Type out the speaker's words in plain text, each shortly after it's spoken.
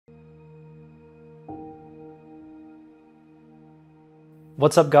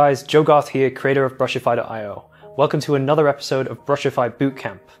What's up guys, Joe Garth here, creator of Brushify.io. Welcome to another episode of Brushify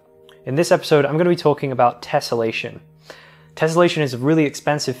Bootcamp. In this episode, I'm going to be talking about tessellation. Tessellation is a really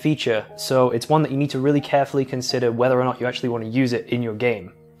expensive feature, so it's one that you need to really carefully consider whether or not you actually want to use it in your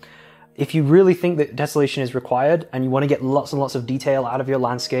game. If you really think that tessellation is required and you want to get lots and lots of detail out of your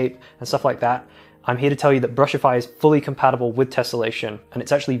landscape and stuff like that, I'm here to tell you that Brushify is fully compatible with tessellation, and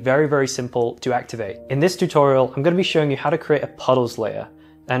it's actually very simple to activate. In this tutorial, I'm going to be showing you how to create a puddles layer,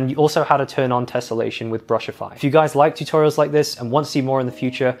 and also how to turn on tessellation with Brushify. If you guys like tutorials like this and want to see more in the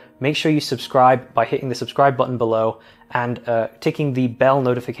future, make sure you subscribe by hitting the subscribe button below and ticking the bell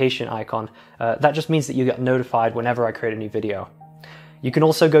notification icon. That just means that you get notified whenever I create a new video. You can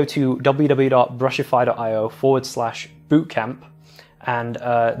also go to www.brushify.io/bootcamp, and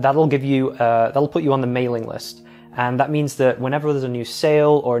that'll put you on the mailing list. And that means that whenever there's a new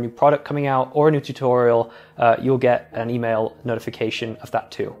sale or a new product coming out or a new tutorial, you'll get an email notification of that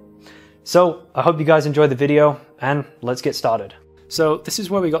too. So I hope you guys enjoyed the video, and let's get started. So this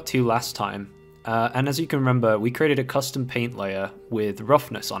is where we got to last time. And as you can remember, we created a custom paint layer with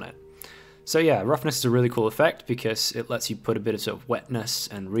roughness on it. So yeah, roughness is a really cool effect because it lets you put a bit of sort of wetness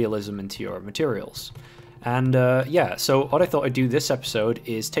and realism into your materials. And yeah, so what I thought I'd do this episode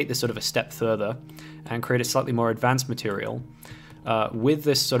is take this sort of a step further and create a slightly more advanced material with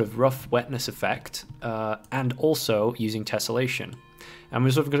this sort of rough wetness effect and also using tessellation. And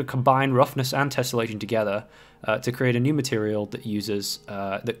we're sort of going to combine roughness and tessellation together to create a new material that uses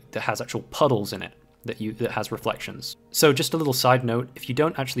that has actual puddles in it, that has reflections. So just a little side note, if you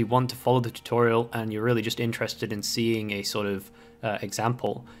don't actually want to follow the tutorial and you're really just interested in seeing a sort of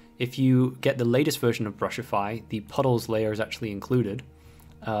example, if you get the latest version of Brushify, the puddles layer is actually included,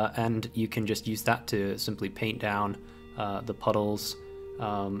 and you can just use that to simply paint down the puddles,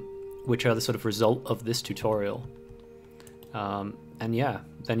 which are the sort of result of this tutorial. And yeah,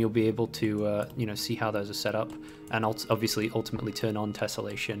 then you'll be able to see how those are set up, and obviously ultimately turn on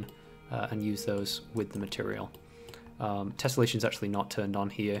tessellation and use those with the material. Tessellation is actually not turned on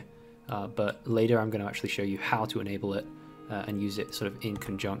here, but later I'm going to actually show you how to enable it and use it sort of in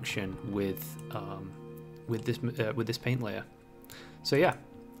conjunction with this paint layer. So yeah,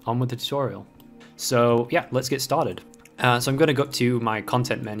 on with the tutorial. So yeah, let's get started. So I'm going to go to my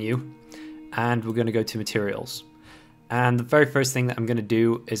content menu, and we're going to go to materials. And the very first thing that I'm going to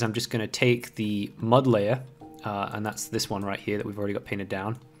do is I'm just going to take the mud layer, and that's this one right here that we've already got painted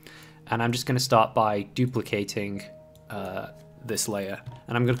down. And I'm just going to start by duplicating this layer,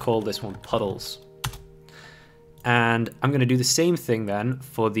 and I'm going to call this one puddles. And I'm going to do the same thing then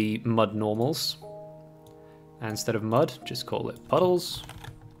for the mud normals. And instead of mud, just call it puddles.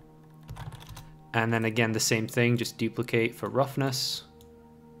 And then again, the same thing, just duplicate for roughness,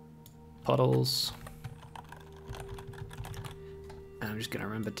 puddles. And I'm just going to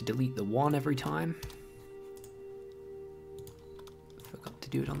remember to delete the 1 every time. Forgot to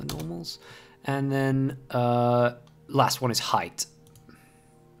do it on the normals. And then last one is height.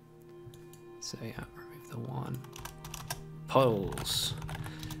 So yeah, remove the 1. Puddles.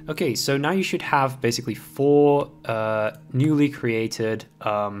 Okay, so now you should have basically 4 newly created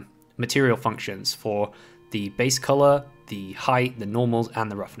material functions for the base color, the height, the normals,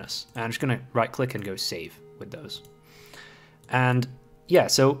 and the roughness. And I'm just going to right click and go save with those. And yeah,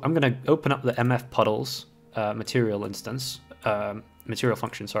 so I'm going to open up the MF puddles material instance, material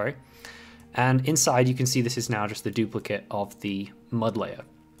function, sorry. And inside you can see this is now just the duplicate of the mud layer.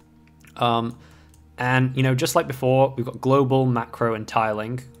 And just like before, we've got global, macro, and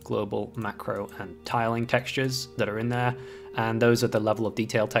tiling. Global, macro, and tiling textures that are in there, and those are the level of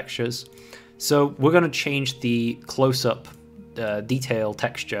detail textures. So we're going to change the close-up detail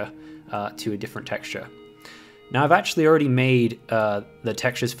texture to a different texture. Now I've actually already made the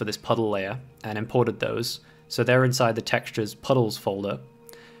textures for this puddle layer and imported those, so they're inside the textures puddles folder.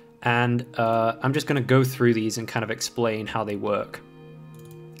 And I'm just going to go through these and kind of explain how they work.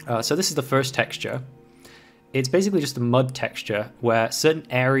 So this is the first texture. It's basically just a mud texture where certain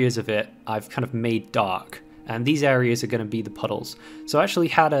areas of it I've kind of made dark, and these areas are going to be the puddles. So I actually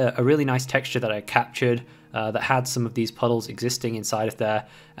had a really nice texture that I captured that had some of these puddles existing inside of there,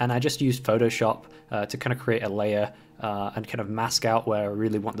 and I just used Photoshop to kind of create a layer and kind of mask out where I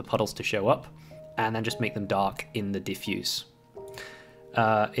really want the puddles to show up, and then just make them dark in the diffuse,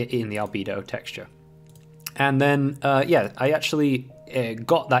 in the albedo texture. And then, yeah, I actually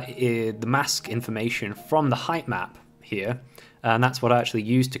got the mask information from the height map here, and that's what I actually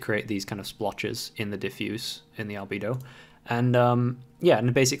used to create these kind of splotches in the diffuse, in the albedo. And yeah,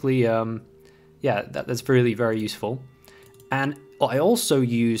 and basically, yeah, that's really very useful. And I also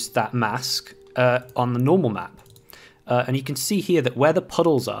used that mask on the normal map. And you can see here that where the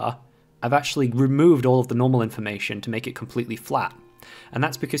puddles are, I've actually removed all of the normal information to make it completely flat. And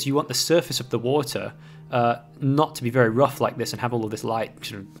that's because you want the surface of the water not to be very rough like this and have all of this light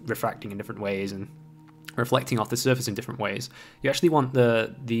sort of refracting in different ways and reflecting off the surface in different ways. You actually want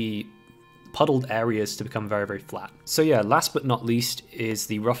the puddled areas to become very, very flat. So yeah, last but not least is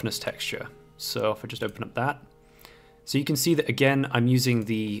the roughness texture. So if I just open up that, so you can see that again, I'm using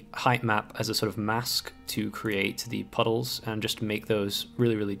the height map as a sort of mask to create the puddles and just to make those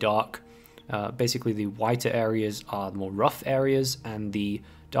really, really dark. Basically the whiter areas are the more rough areas and the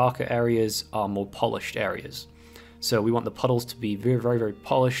darker areas are more polished areas. So we want the puddles to be very, very, very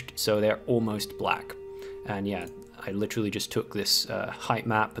polished so they're almost black. And yeah, I literally just took this height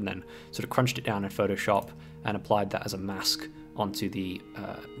map and then sort of crunched it down in Photoshop and applied that as a mask onto the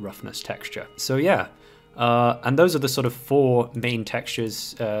roughness texture. So yeah, and those are the sort of four main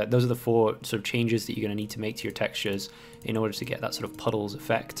textures. Those are the four sort of changes that you're going to need to make to your textures in order to get that sort of puddles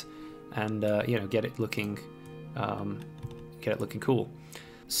effect and you know, get it looking cool.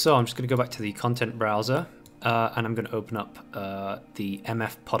 So I'm just going to go back to the content browser and I'm going to open up the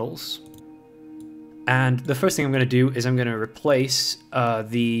MF puddles. And the first thing I'm going to do is I'm going to replace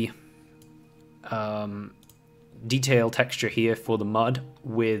the detail texture here for the mud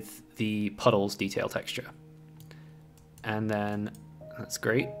with the puddles detail texture. And then that's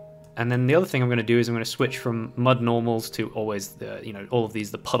great. And then the other thing I'm going to do is I'm going to switch from mud normals to always the, you know, all of these,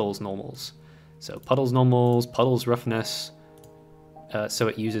 the puddles normals. So puddles normals, puddles roughness, so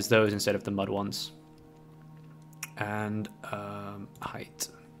it uses those instead of the mud ones. And height.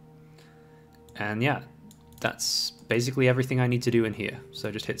 And yeah, that's basically everything I need to do in here.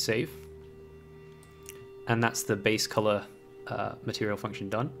 So just hit save. And that's the base color material function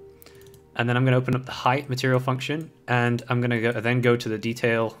done. And then I'm going to open up the height material function, and I'm going to then go to the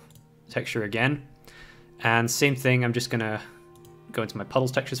detail texture again. And same thing, I'm just going to go into my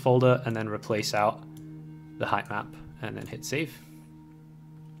puddles textures folder and then replace out the height map and then hit save.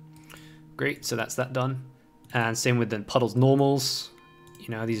 Great, so that's that done. And same with the puddles normals. You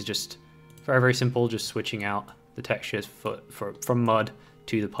know, these are just very, very simple, just switching out the textures from mud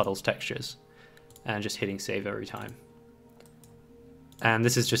to the puddles textures and just hitting save every time. And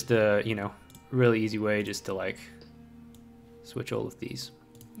this is just the, you know, really easy way just to like switch all of these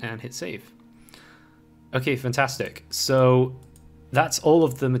and hit save. Okay, fantastic. So that's all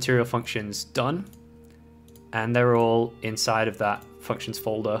of the material functions done, and they're all inside of that functions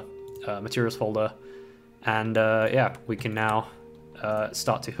folder, materials folder. And yeah, we can now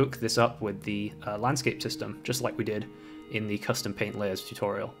start to hook this up with the landscape system, just like we did in the custom paint layers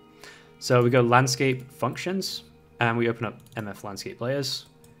tutorial. So we go landscape functions and we open up MF landscape layers.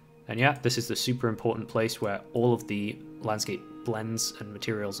 And yeah, this is the super important place where all of the landscape blends and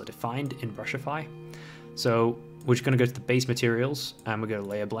materials are defined in Brushify. So we're just going to go to the base materials and we're going to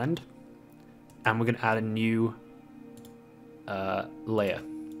layer blend, and we're going to add a new layer,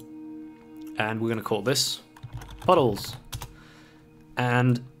 and we're going to call this puddles.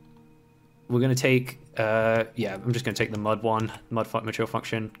 And we're going to take yeah, I'm just going to take the mud material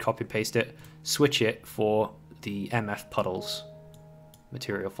function, copy paste it, switch it for the MF puddles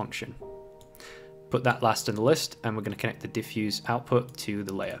material function. Put that last in the list, and we're going to connect the diffuse output to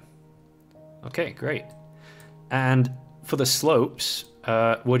the layer. Okay, great. And for the slopes,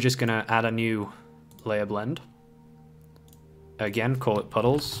 we're just going to add a new layer blend. Again, call it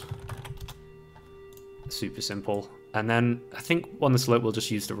puddles. Super simple. And then I think on the slope we'll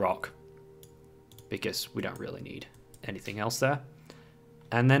just use the rock, because we don't really need anything else there.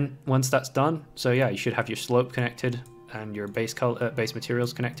 And then once that's done, so yeah, you should have your slope connected and your base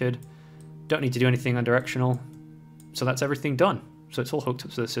materials connected. Don't need to do anything on directional. So that's everything done. So it's all hooked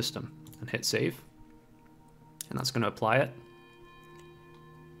up to the system. And hit save. And that's going to apply it.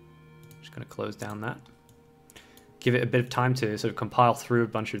 Just going to close down that. Give it a bit of time to sort of compile through a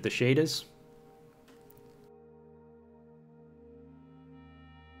bunch of the shaders.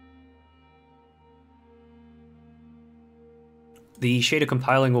 The shader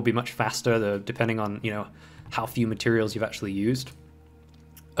compiling will be much faster, depending on, you know, how few materials you've actually used.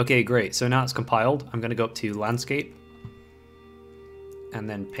 Okay, great. So now it's compiled. I'm going to go up to landscape and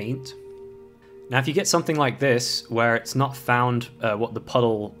then paint. Now, if you get something like this, where it's not found what the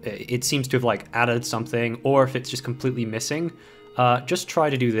puddle, it seems to have like added something, or if it's just completely missing, just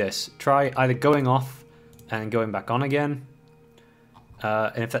try to do this. Try either going off and going back on again.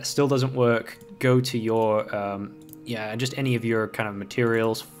 And if that still doesn't work, go to your, yeah, just any of your kind of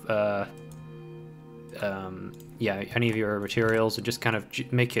materials, yeah, any of your materials, and just kind of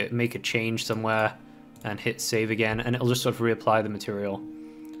make a change somewhere and hit save again, and it'll just sort of reapply the material.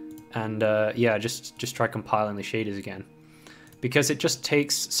 and yeah, just try compiling the shaders again, because it just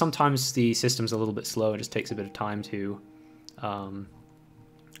takes, sometimes the system's a little bit slow. It just takes a bit of time to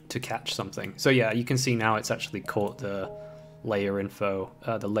catch something. So yeah, you can see now it's actually caught the layer info,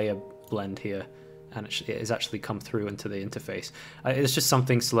 the layer blend here, and it has actually come through into the interface. It's just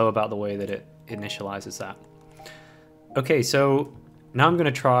something slow about the way that it initializes that. Okay, so now I'm going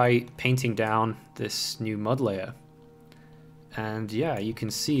to try painting down this new mud layer. And yeah, you can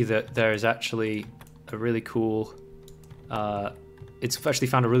see that there's actually a really cool, it's actually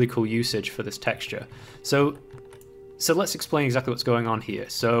found a really cool usage for this texture. So let's explain exactly what's going on here.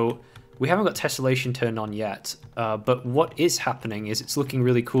 So we haven't got tessellation turned on yet, but what is happening is it's looking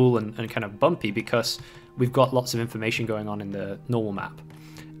really cool and kind of bumpy because we've got lots of information going on in the normal map.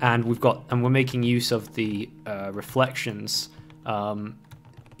 And we're making use of the reflections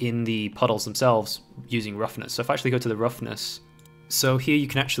in the puddles themselves using roughness. So if I actually go to the roughness, so here you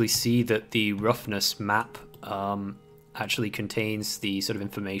can actually see that the roughness map actually contains the sort of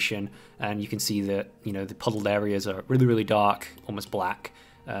information, and you can see that, you know, the puddled areas are really, really dark, almost black,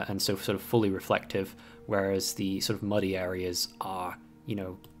 and so sort of fully reflective, whereas the sort of muddy areas are, you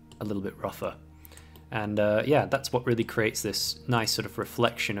know, a little bit rougher. And yeah, that's what really creates this nice sort of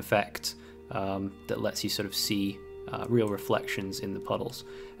reflection effect that lets you sort of see real reflections in the puddles.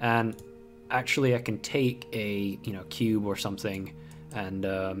 And actually I can take a, you know, cube or something, and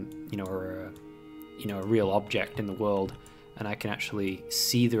you know, or a real object in the world, and I can actually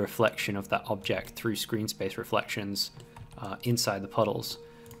see the reflection of that object through screen space reflections inside the puddles.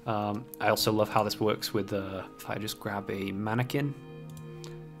 I also love how this works with if I just grab a mannequin,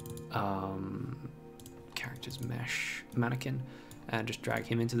 characters mesh mannequin, and just drag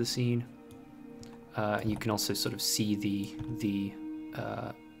him into the scene. You can also sort of see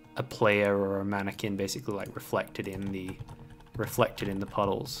a player or a mannequin basically like reflected in the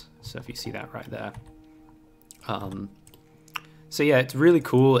puddles. So if you see that right there. So yeah, it's really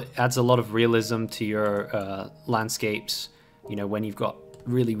cool. It adds a lot of realism to your landscapes. You know, when you've got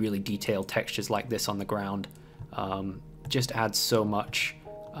really, really detailed textures like this on the ground, just adds so much,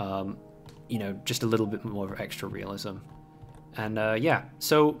 you know, just a little bit more extra realism. And yeah,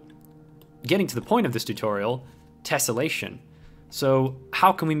 so getting to the point of this tutorial, tessellation. So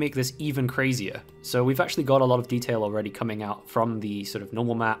how can we make this even crazier? So we've actually got a lot of detail already coming out from the sort of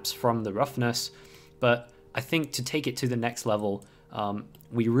normal maps, from the roughness, but I think to take it to the next level,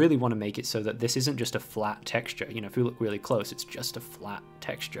 we really want to make it so that this isn't just a flat texture. You know, if you look really close, it's just a flat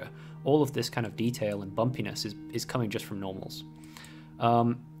texture. All of this kind of detail and bumpiness is coming just from normals.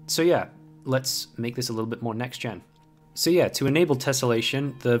 So yeah, let's make this a little bit more next gen. So yeah, to enable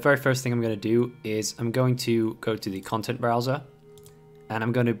tessellation, the very first thing I'm going to do is I'm going to go to the content browser, and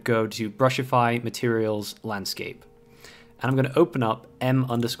I'm going to go to Brushify Materials Landscape, and I'm going to open up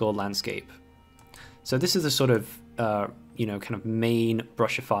m_landscape. So this is the sort of you know, kind of main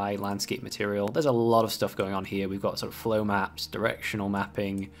Brushify landscape material. There's a lot of stuff going on here. We've got sort of flow maps, directional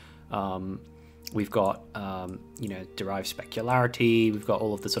mapping. We've got you know, derived specularity. We've got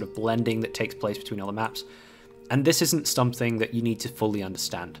all of the sort of blending that takes place between all the maps. And this isn't something that you need to fully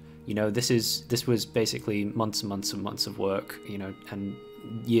understand. You know, this was basically months and months and months of work, you know, and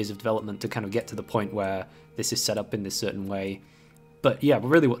years of development to kind of get to the point where this is set up in this certain way. But yeah,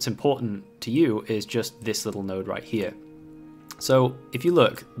 really what's important to you is just this little node right here. So if you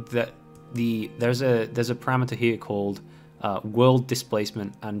look, there's a parameter here called world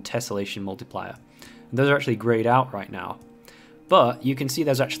displacement and tessellation multiplier. And those are actually grayed out right now. But you can see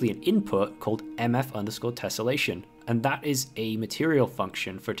there's actually an input called mf_tessellation, and that is a material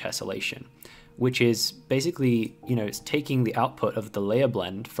function for tessellation, which is basically, you know, it's taking the output of the layer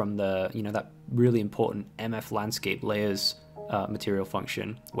blend from the, you know, that really important mf landscape layers material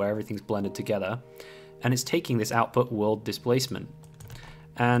function where everything's blended together, and it's taking this output world displacement,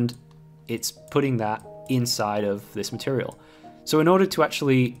 and it's putting that inside of this material. So in order to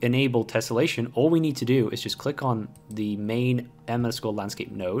actually enable tessellation, all we need to do is just click on the main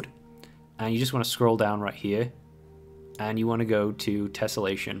m_landscape node, and you just want to scroll down right here, and you want to go to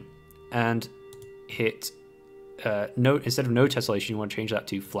tessellation, and hit instead of no tessellation, you want to change that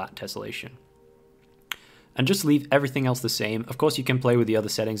to flat tessellation. And just leave everything else the same. Of course, you can play with the other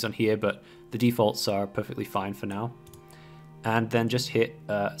settings on here, but the defaults are perfectly fine for now. And then just hit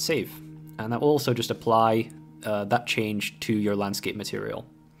save, and that will also just apply that change to your landscape material.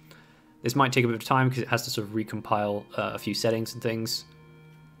 This might take a bit of time because it has to sort of recompile a few settings and things.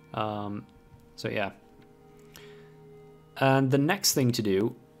 So yeah. And the next thing to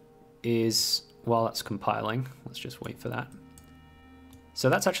do is, while that's compiling, let's just wait for that. So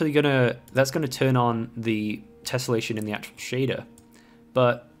that's gonna turn on the tessellation in the actual shader.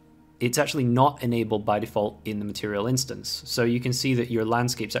 But it's actually not enabled by default in the material instance. So you can see that your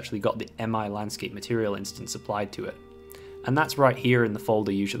landscape's actually got the MI landscape material instance applied to it. And that's right here in the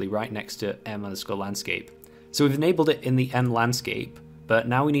folder, usually right next to m_landscape. So we've enabled it in the M landscape, but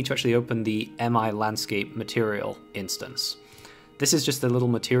now we need to actually open the MI landscape material instance. This is just the little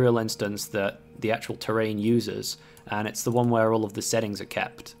material instance that the actual terrain uses, and it's the one where all of the settings are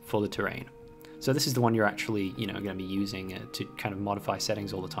kept for the terrain. So this is the one you're actually, going to be using to kind of modify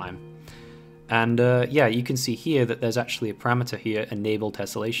settings all the time. And yeah, you can see here that there's actually a parameter here, enable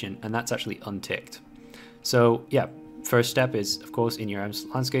tessellation, and that's actually unticked. So yeah, first step is, of course, in your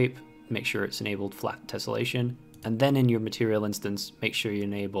landscape, make sure it's enabled flat tessellation, and then in your material instance, make sure you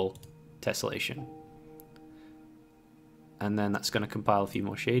enable tessellation. And then that's going to compile a few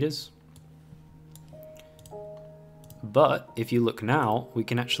more shaders. But if you look now, we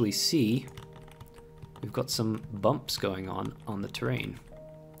can actually see we've got some bumps going on the terrain,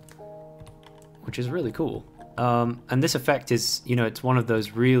 which is really cool. And this effect is, it's one of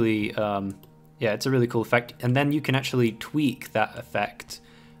those really, yeah, it's a really cool effect. And then you can actually tweak that effect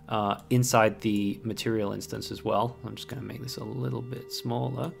inside the material instance as well. I'm just going to make this a little bit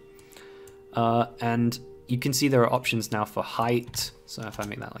smaller. And you can see there are options now for height. So if I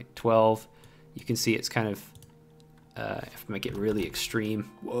make that like 12, you can see it's kind of, if I make it really extreme,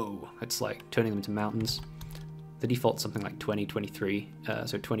 whoa, it's like turning them into mountains. The default's something like 20, 23,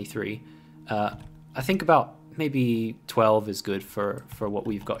 so 23. I think about maybe 12 is good for what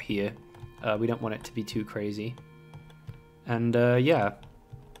we've got here. We don't want it to be too crazy. And yeah,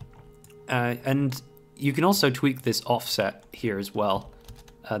 and you can also tweak this offset here as well.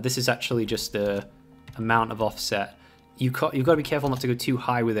 This is actually just the amount of offset. You've got to be careful not to go too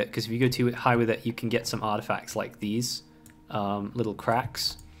high with it, because if you go too high with it, you can get some artifacts like these little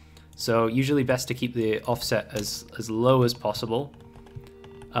cracks. So usually best to keep the offset as low as possible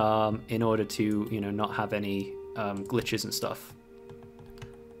in order to not have any glitches and stuff.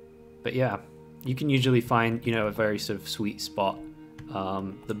 But yeah, you can usually find a very sort of sweet spot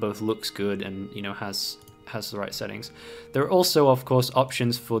that both looks good and has the right settings. There are also, of course,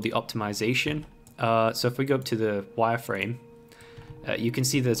 options for the optimization. So if we go up to the wireframe, you can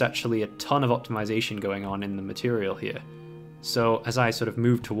see there's actually a ton of optimization going on in the material here. So as I sort of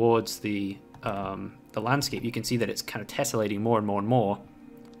move towards the landscape, you can see that it's kind of tessellating more and more and more.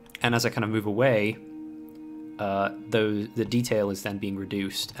 And as I kind of move away, the detail is then being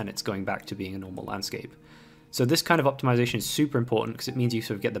reduced and it's going back to being a normal landscape. So this kind of optimization is super important because it means you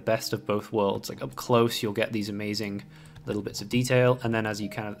sort of get the best of both worlds. Like up close, you'll get these amazing little bits of detail, and then as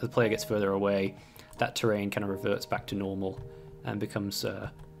the player gets further away, that terrain kind of reverts back to normal and becomes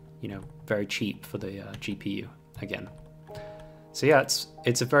very cheap for the GPU again. So yeah,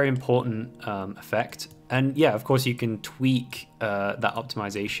 it's a very important effect. And yeah, of course you can tweak that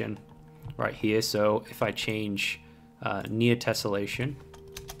optimization right here. So if I change near tessellation,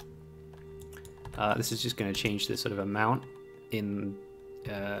 this is just going to change the sort of amount in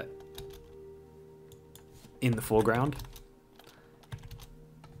the foreground.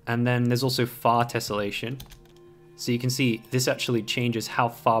 And then there's also far tessellation. So you can see this actually changes how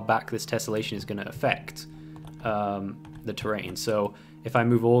far back this tessellation is going to affect the terrain. So if I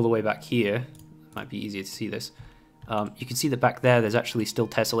move all the way back here, it might be easier to see this. You can see that back there's actually still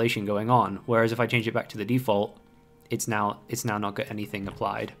tessellation going on. Whereas if I change it back to the default, it's now not got anything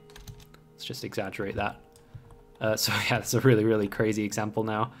applied. Let's just exaggerate that. So yeah, that's a really, really crazy example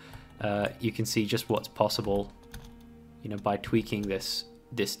now. You can see just what's possible, by tweaking this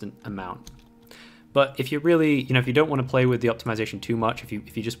distant amount. But if you really, if you don't want to play with the optimization too much, if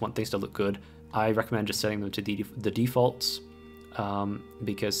you just want things to look good, I recommend just setting them to the defaults,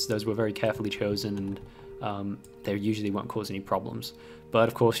 because those were very carefully chosen and they usually won't cause any problems. But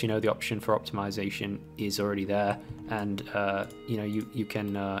of course, the option for optimization is already there, and you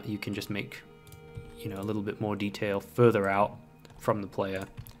can just make a little bit more detail further out from the player,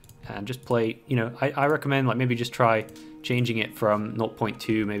 and just play. I recommend like maybe just try changing it from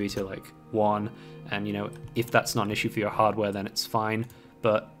 0.2 maybe to like 1, and if that's not an issue for your hardware, then it's fine.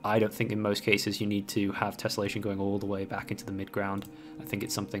 But I don't think in most cases you need to have tessellation going all the way back into the midground. I think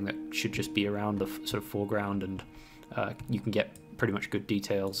it's something that should just be around the sort of foreground, and you can get pretty much good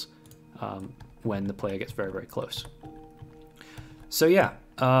details when the player gets very, very close. So yeah,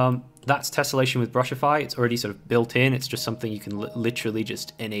 that's tessellation with Brushify. It's already sort of built in. It's just something you can literally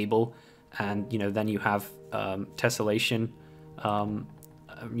just enable, and then you have tessellation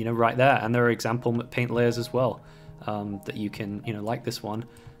right there. And there are example paint layers as well that you can like this one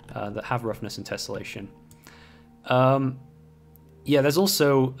that have roughness and tessellation. Yeah, there's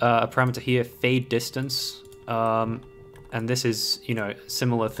also a parameter here, fade distance. And this is, you know,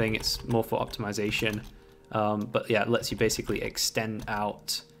 similar thing. It's more for optimization, but yeah, it lets you basically extend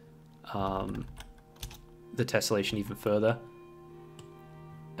out the tessellation even further.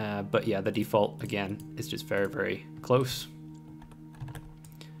 But yeah, the default again is just very, very close.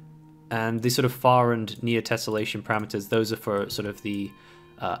 And the sort of far and near tessellation parameters, those are for sort of the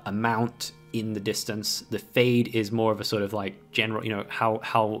amount in the distance. The fade is more of a sort of like general, you know,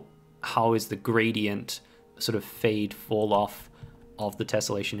 how is the gradient sort of fade fall off of the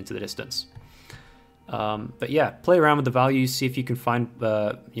tessellation into the distance. But yeah, play around with the values, see if you can find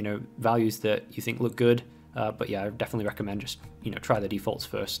you know, values that you think look good. But yeah, I definitely recommend just, you know, try the defaults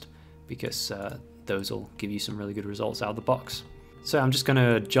first, because those will give you some really good results out of the box. So I'm just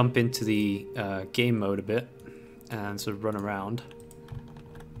gonna jump into the game mode a bit and sort of run around,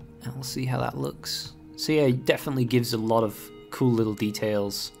 and we'll see how that looks. So yeah, it definitely gives a lot of cool little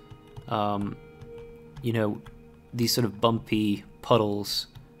details. You know, these sort of bumpy puddles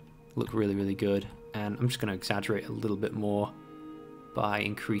look really, really good. And I'm just going to exaggerate a little bit more by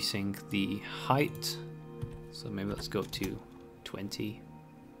increasing the height. So maybe let's go to 20.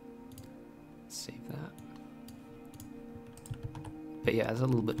 Save that. But yeah, it's a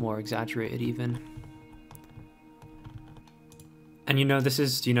little bit more exaggerated even. And you know, this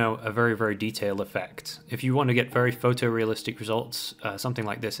is, you know, a very, very detailed effect. If you want to get very photorealistic results, something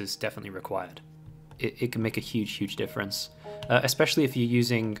like this is definitely required. It can make a huge, huge difference, especially if you're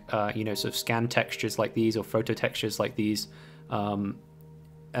using, you know, sort of scan textures like these or photo textures like these. Or,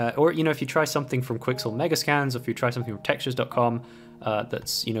 you know, if you try something from Quixel Megascans, or if you try something from textures.com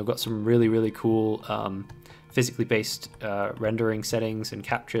that's, you know, got some really, really cool physically based rendering settings and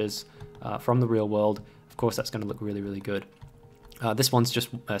captures from the real world, of course, that's going to look really, really good. This one's just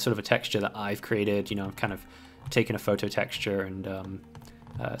sort of a texture that I've created, you know, kind of taken a photo texture and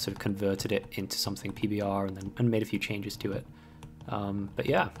sort of converted it into something PBR and made a few changes to it. But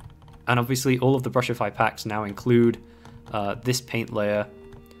yeah, and obviously all of the Brushify packs now include this paint layer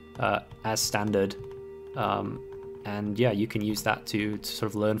as standard. And yeah, you can use that to sort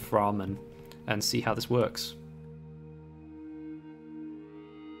of learn from and see how this works.